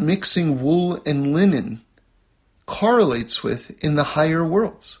not mixing wool and linen correlates with in the higher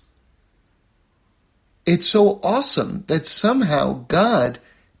worlds? It's so awesome that somehow God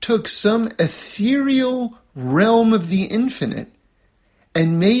took some ethereal realm of the infinite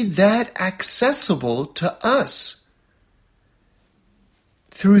and made that accessible to us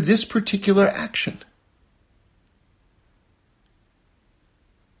through this particular action.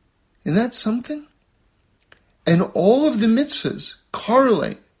 Isn't that something? And all of the mitzvahs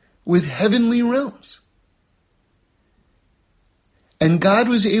correlate with heavenly realms. And God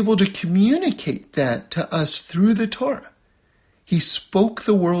was able to communicate that to us through the Torah. He spoke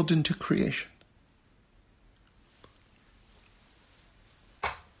the world into creation.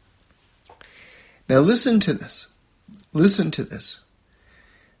 Now listen to this. Listen to this.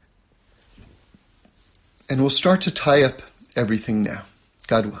 And we'll start to tie up everything now,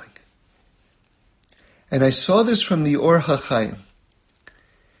 God willing. And I saw this from the Or HaChaim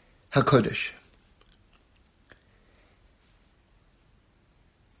HaKodesh.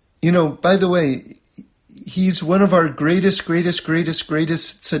 You know, by the way, he's one of our greatest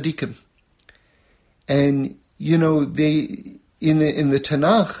tzaddikim. And, you know, in the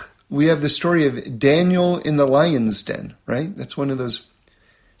Tanakh, we have the story of Daniel in the lion's den, right? That's one of those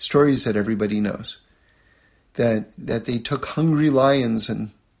stories that everybody knows. That they took hungry lions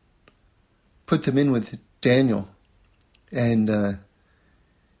and put them in with Daniel, and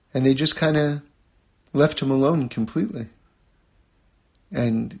they just kind of left him alone completely.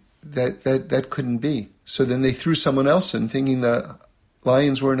 And that couldn't be. So then they threw someone else in, thinking the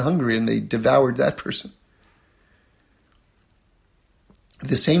lions were in Hungary, and they devoured that person.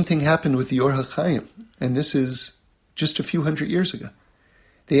 The same thing happened with the Or HaChaim, and this is just a few hundred years ago.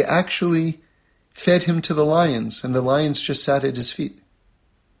 They actually fed him to the lions, and the lions just sat at his feet.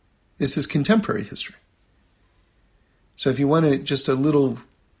 This is contemporary history. So if you want just a little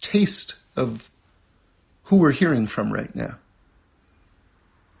taste of who we're hearing from right now.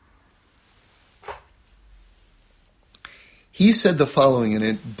 He said the following, and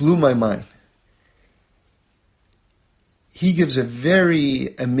it blew my mind. He gives a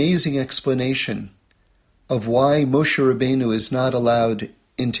very amazing explanation of why Moshe Rabbeinu is not allowed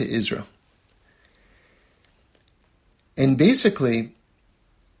into Israel. And basically,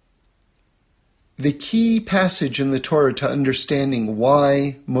 the key passage in the Torah to understanding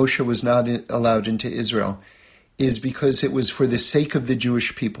why Moshe was not allowed into Israel is because it was for the sake of the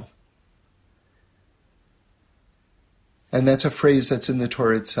Jewish people. And that's a phrase that's in the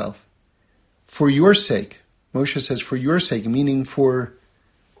Torah itself. For your sake, Moshe says, for your sake, meaning for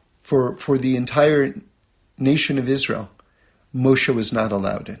the entire nation of Israel, Moshe was not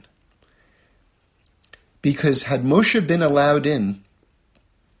allowed in. Because had Moshe been allowed in,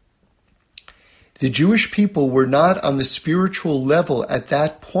 the Jewish people were not on the spiritual level at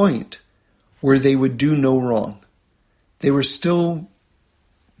that point where they would do no wrong. We were still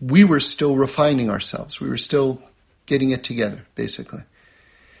refining ourselves. We were still getting it together, basically.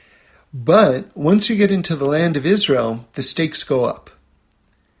 But once you get into the land of Israel, the stakes go up.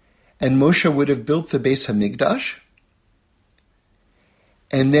 And Moshe would have built the Beis HaMikdash.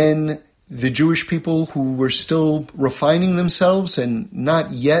 And then the Jewish people who were still refining themselves and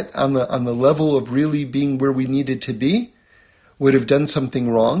not yet on the level of really being where we needed to be would have done something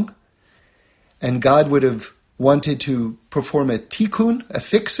wrong. And God would have wanted to perform a tikkun, a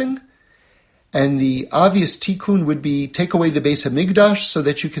fixing. And the obvious tikkun would be take away the Beis HaMikdash so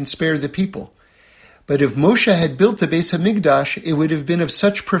that you can spare the people. But if Moshe had built the Beis HaMikdash, it would have been of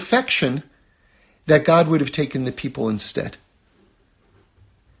such perfection that God would have taken the people instead.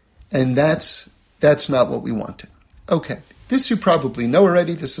 And that's not what we wanted. Okay, this you probably know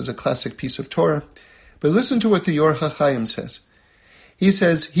already. This is a classic piece of Torah. But listen to what the Or HaChaim says.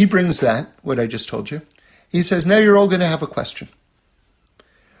 He brings that, what I just told you. He says, now you're all going to have a question.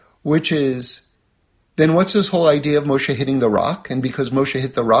 Which is, then what's this whole idea of Moshe hitting the rock? And because Moshe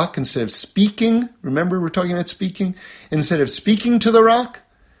hit the rock, instead of speaking, remember we're talking about speaking? Instead of speaking to the rock,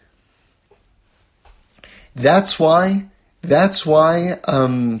 that's why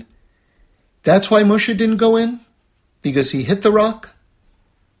Moshe didn't go in? Because he hit the rock?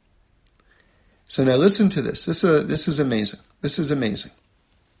 So now listen to this. This is amazing. This is amazing.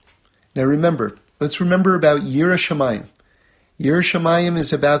 Now let's remember about Yirah Shamayim. Yirah Shamayim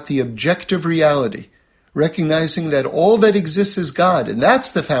is about the objective reality, recognizing that all that exists is God, and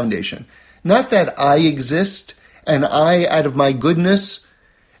that's the foundation. Not that I exist, and I, out of my goodness,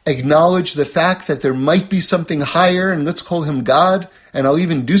 acknowledge the fact that there might be something higher, and let's call him God, and I'll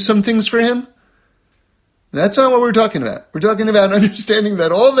even do some things for him. That's not what we're talking about. We're talking about understanding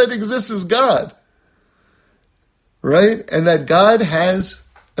that all that exists is God, right? And that God has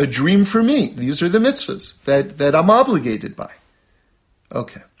a dream for me. These are the mitzvahs that I'm obligated by.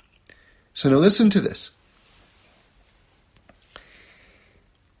 Okay. So now listen to this.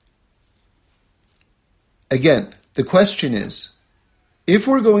 Again, the question is, if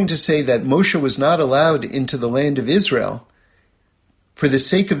we're going to say that Moshe was not allowed into the land of Israel for the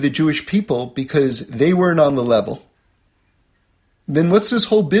sake of the Jewish people because they weren't on the level, then what's this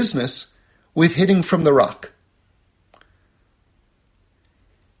whole business with hitting from the rock?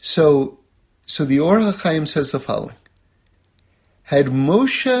 So the Or HaChaim says the following. Had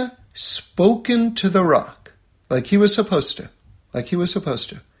Moshe spoken to the rock like he was supposed to,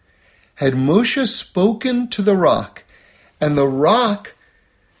 had Moshe spoken to the rock and the rock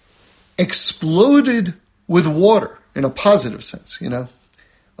exploded with water in a positive sense,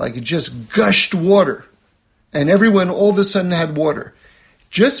 like it just gushed water and everyone all of a sudden had water.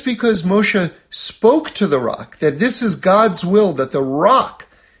 Just because Moshe spoke to the rock that this is God's will, that the rock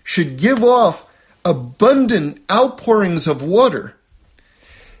should give off abundant outpourings of water,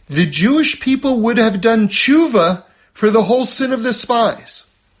 the Jewish people would have done tshuva for the whole sin of the spies.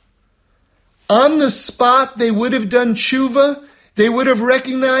 On the spot, they would have done tshuva. They would have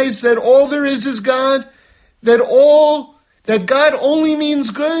recognized that all there is God, that God only means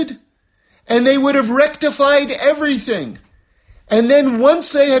good, and they would have rectified everything. And then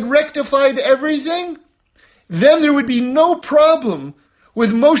once they had rectified everything, then there would be no problem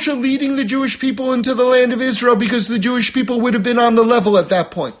with Moshe leading the Jewish people into the land of Israel, because the Jewish people would have been on the level at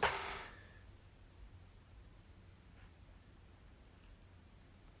that point.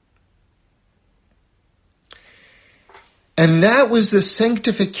 And that was the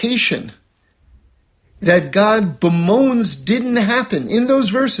sanctification that God bemoans didn't happen in those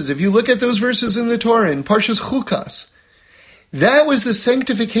verses. If you look at those verses in the Torah, in Parshas Chukas, that was the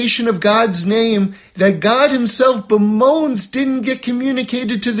sanctification of God's name that God himself bemoans didn't get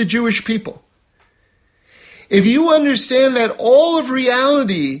communicated to the Jewish people. If you understand that all of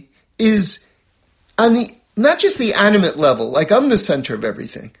reality is on the, not just the animate level, like I'm the center of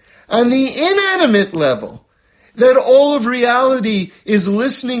everything, on the inanimate level, that all of reality is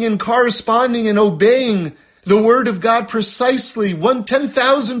listening and corresponding and obeying the word of God precisely,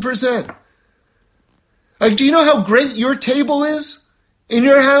 10,000%. Like, do you know how great your table is in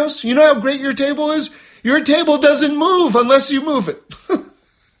your house? You know how great your table is? Your table doesn't move unless you move it.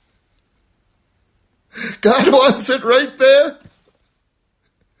 God wants it right there.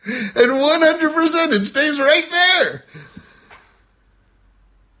 And 100% it stays right there.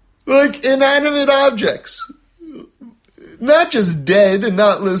 Like inanimate objects. Not just dead and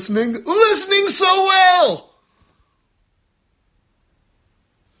not listening so well.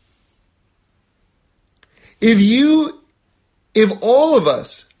 If all of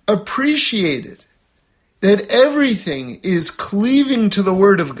us appreciated that everything is cleaving to the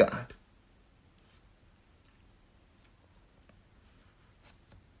Word of God,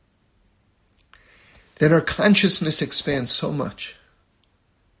 then our consciousness expands so much,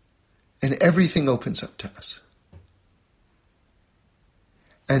 and everything opens up to us.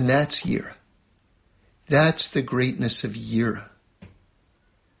 And that's Yira. That's the greatness of Yira.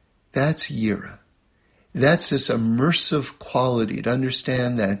 That's Yira. That's this immersive quality to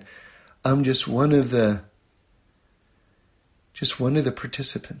understand that I'm just one of the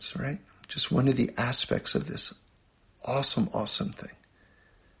participants, right? Just one of the aspects of this awesome, awesome thing.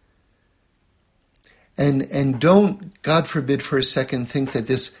 And don't, God forbid for a second, think that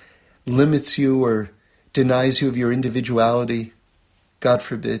this limits you or denies you of your individuality. God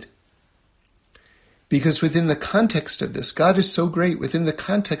forbid. Because within the context of this, God is so great, within the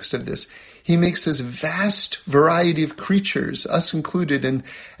context of this, he makes this vast variety of creatures, us included, and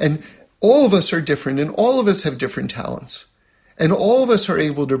all of us are different, and all of us have different talents. And all of us are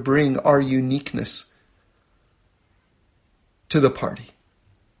able to bring our uniqueness to the party.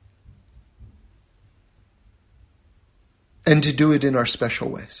 And to do it in our special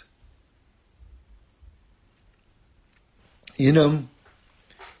ways. You know,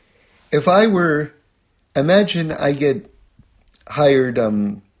 if I were, imagine I get hired,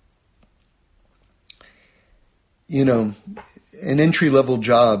 an entry-level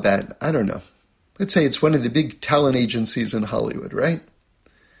job at, I don't know, let's say it's one of the big talent agencies in Hollywood, right?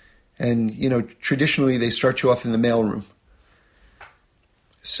 And, traditionally they start you off in the mailroom.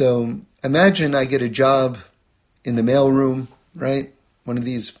 So imagine I get a job in the mailroom, right? One of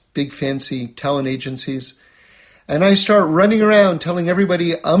these big fancy talent agencies. And I start running around telling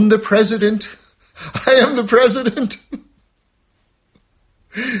everybody, I'm the president. I am the president.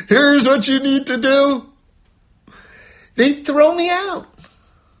 Here's what you need to do. They throw me out.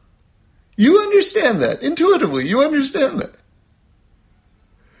 You understand that. Intuitively, you understand that.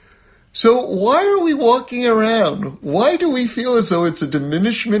 So why are we walking around? Why do we feel as though it's a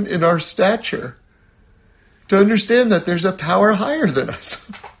diminishment in our stature to understand that there's a power higher than us?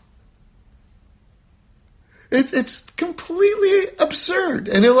 It's completely absurd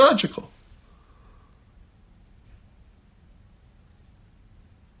and illogical.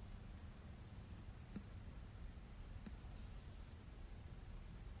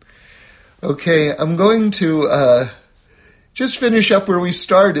 Okay, I'm going to just finish up where we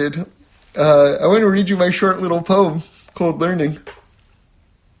started. I want to read you my short little poem called Learning.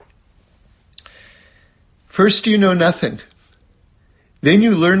 First you know nothing. Then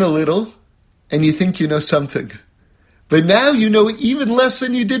you learn a little, and you think you know something. But now you know even less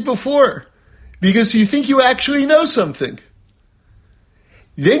than you did before, because you think you actually know something.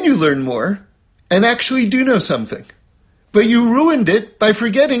 Then you learn more, and actually do know something. But you ruined it by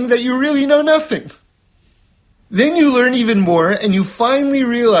forgetting that you really know nothing. Then you learn even more, and you finally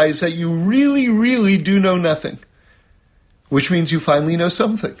realize that you really, really do know nothing. Which means you finally know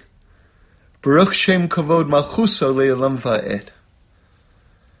something. Baruch Shem Kavod Malchuso Le'olam Va'ed.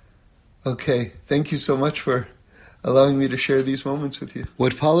 Okay, thank you so much for allowing me to share these moments with you.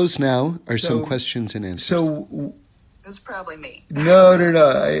 What follows now are some questions and answers. It was probably me. No,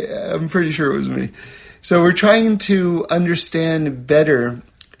 I'm pretty sure it was me. So we're trying to understand better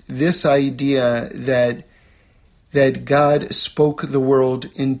this idea that God spoke the world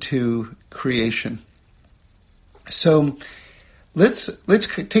into creation. So let's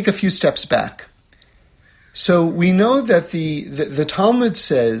take a few steps back. So we know that the Talmud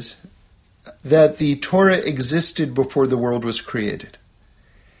says that the Torah existed before the world was created.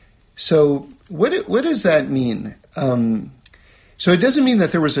 So what does that mean? So it doesn't mean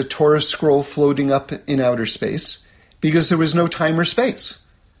that there was a Torah scroll floating up in outer space, because there was no time or space.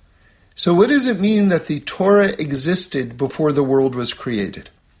 So what does it mean that the Torah existed before the world was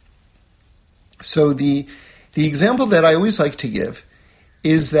created? So the example that I always like to give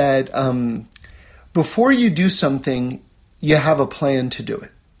is that before you do something, you have a plan to do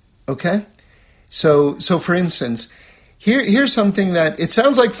it. Okay? So for instance, here's something that it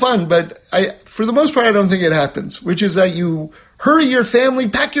sounds like fun, but for the most part, I don't think it happens, which is that you hurry your family,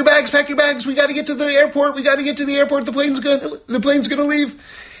 pack your bags, we got to get to the airport, the plane's going to leave.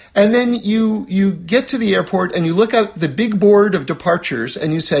 And then you get to the airport and you look at the big board of departures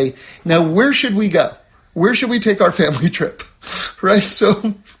and you say, now where should we go? Where should we take our family trip? Right?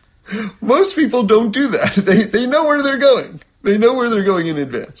 So most people don't do that. They know where they're going. They know where they're going in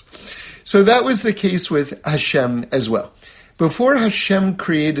advance. So that was the case with Hashem as well. Before Hashem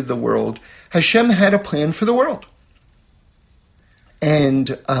created the world, Hashem had a plan for the world.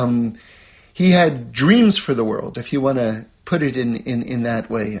 And he had dreams for the world, if you want to put it in that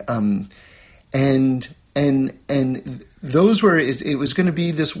way. And those were, it was going to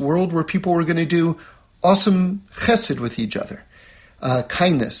be this world where people were going to do awesome chesed with each other,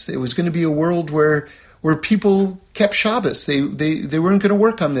 kindness. It was going to be a world where people kept Shabbos. They weren't going to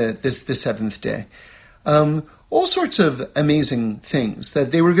work on the seventh day. All sorts of amazing things,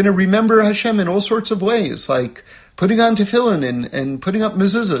 that they were going to remember Hashem in all sorts of ways, like putting on tefillin and putting up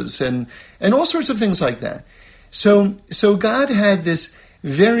mezuzahs and all sorts of things like that. So God had this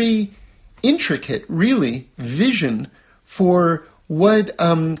very intricate, really, vision for what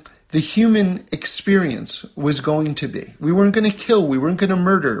the human experience was going to be. We weren't going to kill. We weren't going to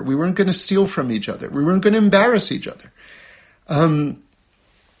murder. We weren't going to steal from each other. We weren't going to embarrass each other. And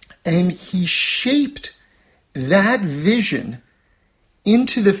he shaped that vision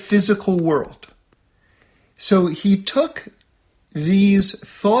into the physical world. So he took these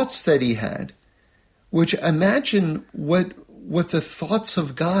thoughts that he had, which imagine what the thoughts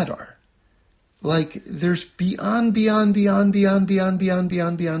of God are. Like there's beyond. As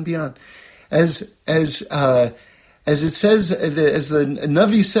it says, as the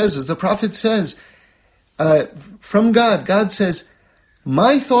Navi says, as the prophet says, from God, God says,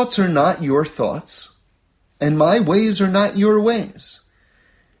 my thoughts are not your thoughts, and my ways are not your ways.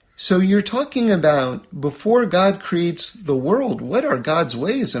 So you're talking about before God creates the world, what are God's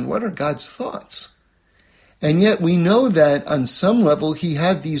ways and what are God's thoughts? And yet we know that on some level he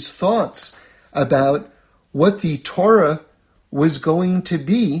had these thoughts about what the Torah was going to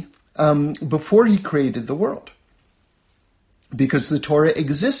be before he created the world. Because the Torah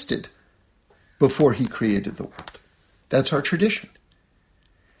existed before he created the world. That's our tradition.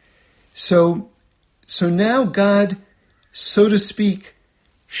 So now God, so to speak,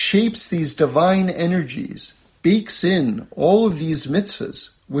 shapes these divine energies, bakes in all of these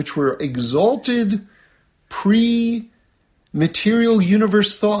mitzvahs, which were exalted pre-material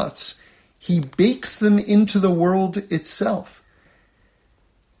universe thoughts. He bakes them into the world itself.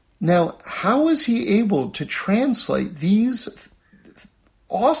 Now, how is he able to translate these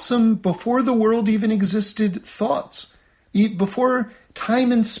awesome, before the world even existed thoughts, before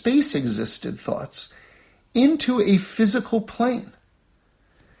time and space existed thoughts, into a physical plane?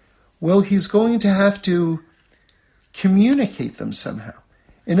 Well, he's going to have to communicate them somehow.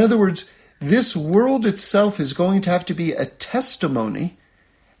 In other words, this world itself is going to have to be a testimony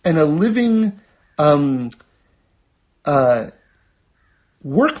and a living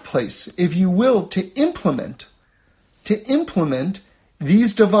workplace, if you will, to implement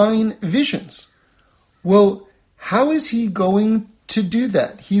these divine visions. Well, how is he going to do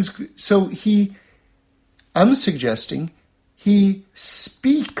that? I'm suggesting he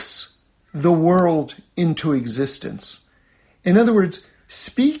speaks the world into existence. In other words,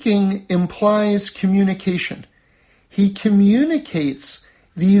 speaking implies communication. He communicates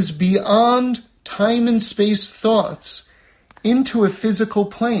these beyond time and space thoughts into a physical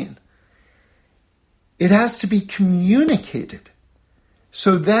plane. It has to be communicated.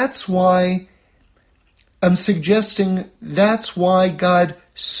 So that's why I'm suggesting that's why God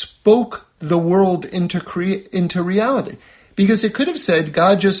spoke the world into reality. Because it could have said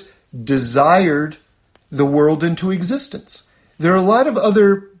God just desired the world into existence. There are a lot of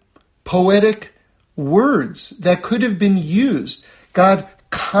other poetic words that could have been used. God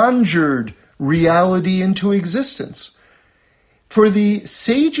conjured reality into existence. For the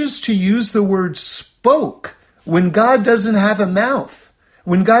sages to use the word spoke when God doesn't have a mouth,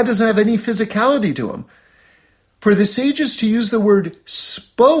 when God doesn't have any physicality to him, for the sages to use the word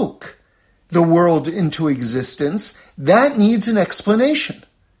spoke the world into existence, that needs an explanation.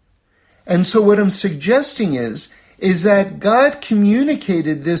 And so what I'm suggesting is that God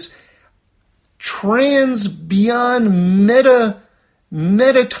communicated this beyond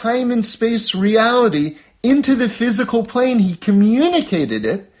meta time and space reality into the physical plane. He communicated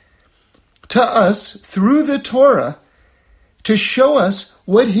it to us through the Torah to show us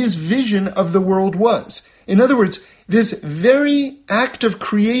what his vision of the world was. In other words, this very act of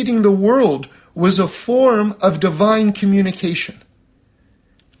creating the world was a form of divine communication.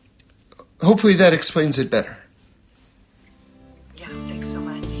 Hopefully that explains it better. Yeah, thanks so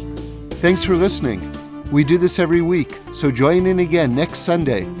much. Thanks for listening. We do this every week, so join in again next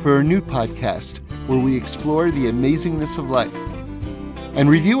Sunday for a new podcast where we explore the amazingness of life. And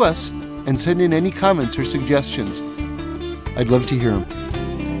review us and send in any comments or suggestions. I'd love to hear them.